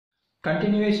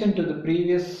Continuation to the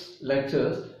previous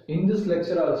lectures. In this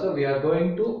lecture also we are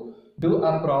going to do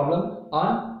a problem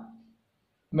on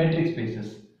metric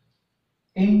spaces.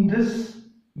 In this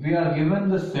we are given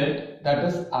the set that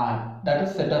is R, that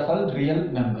is set of all real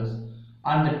numbers,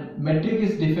 and the metric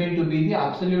is defined to be the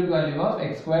absolute value of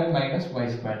x squared minus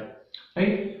y squared.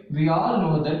 Right? We all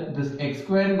know that this x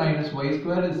squared minus y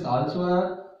squared is also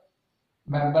a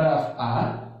member of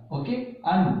R. Okay,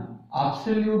 and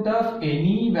absolute of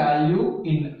any value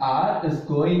in R is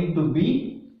going to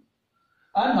be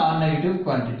a non-negative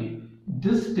quantity.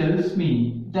 This tells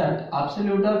me that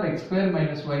absolute of x square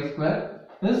minus y square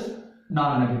is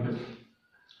non-negative.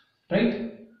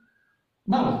 Right?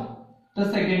 Now,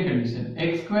 the second condition,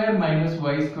 x square minus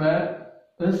y square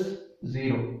is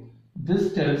 0.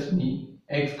 This tells me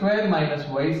x square minus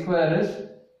y square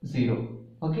is 0.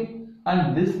 Okay?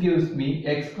 And this gives me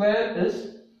x square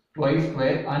is y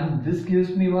square, and this gives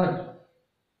me what?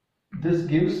 This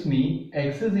gives me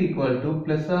x is equal to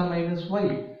plus or minus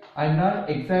y. I am not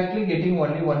exactly getting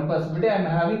only one possibility, I am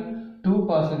having two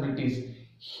possibilities.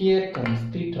 Here comes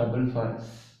the trouble for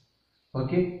us.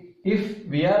 Okay, if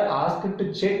we are asked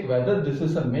to check whether this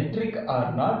is a metric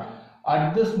or not,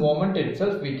 at this moment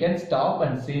itself we can stop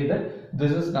and say that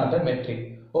this is not a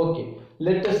metric. Okay,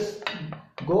 let us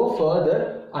go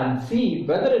further and see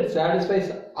whether it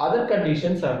satisfies other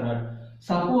conditions or not.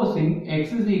 Supposing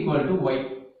x is equal to y.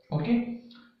 Okay,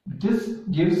 this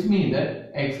gives me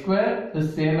that x square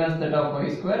is same as that of y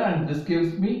square, and this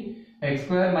gives me x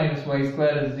square minus y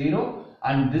square is 0,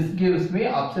 and this gives me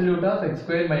absolute of x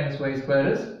square minus y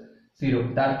square is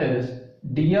 0. That is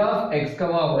d of x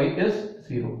comma y is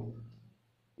 0.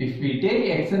 If we take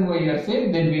x and y are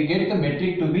same, then we get the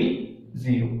metric to be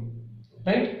 0.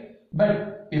 Right?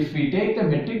 But if we take the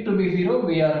metric to be 0,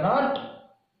 we are not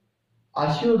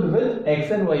assured with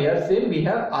x and y are same, we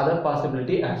have other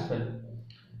possibility as well.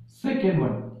 Second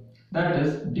one, that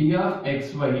is d of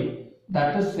xy,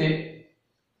 that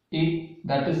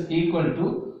is equal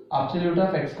to absolute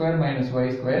of x square minus y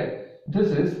square.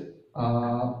 This is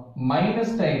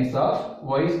minus times of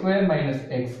y square minus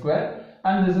x square,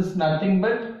 and this is nothing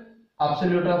but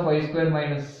absolute of y square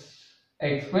minus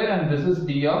x square, and this is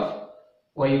d of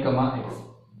y comma x.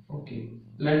 Okay,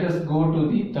 let us go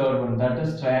to the third one, that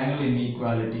is triangle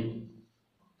inequality.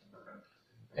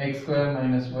 X square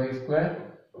minus y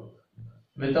square,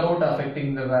 without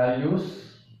affecting the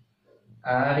values,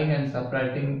 adding and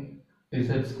subtracting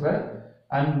z square,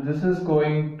 and this is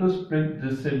going to split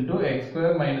this into x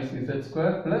square minus z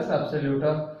square plus absolute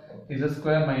of z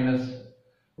square minus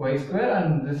y square,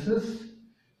 and this is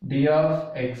d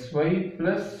of xy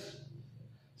plus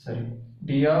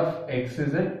d of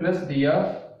xz plus d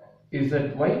of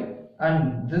zy,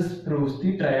 and this proves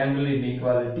the triangle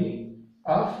inequality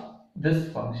of this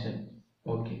function.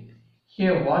 Okay,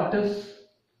 here what is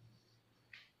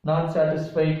not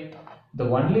satisfied? The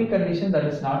only condition that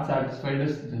is not satisfied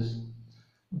is this.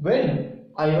 When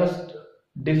I was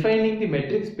defining the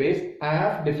metric space, I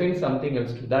have defined something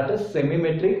else too, that is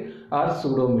semi-metric or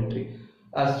pseudo-metric.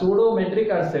 A pseudo-metric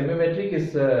or semi-metric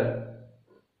is the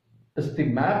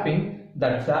mapping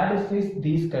that satisfies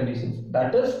these conditions,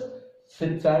 that is,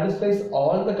 it satisfies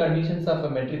all the conditions of a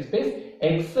metric space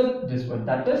except this one,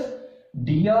 that is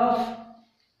d of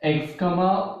x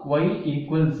comma y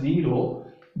equals 0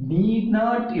 need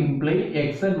not imply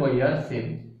x and y are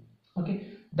same. Okay,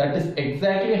 that is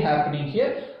exactly happening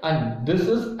here, and this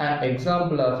is an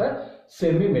example of a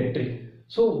semi-metric.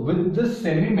 So with this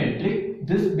semi-metric,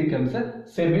 this becomes a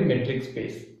semi-metric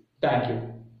space. Thank you.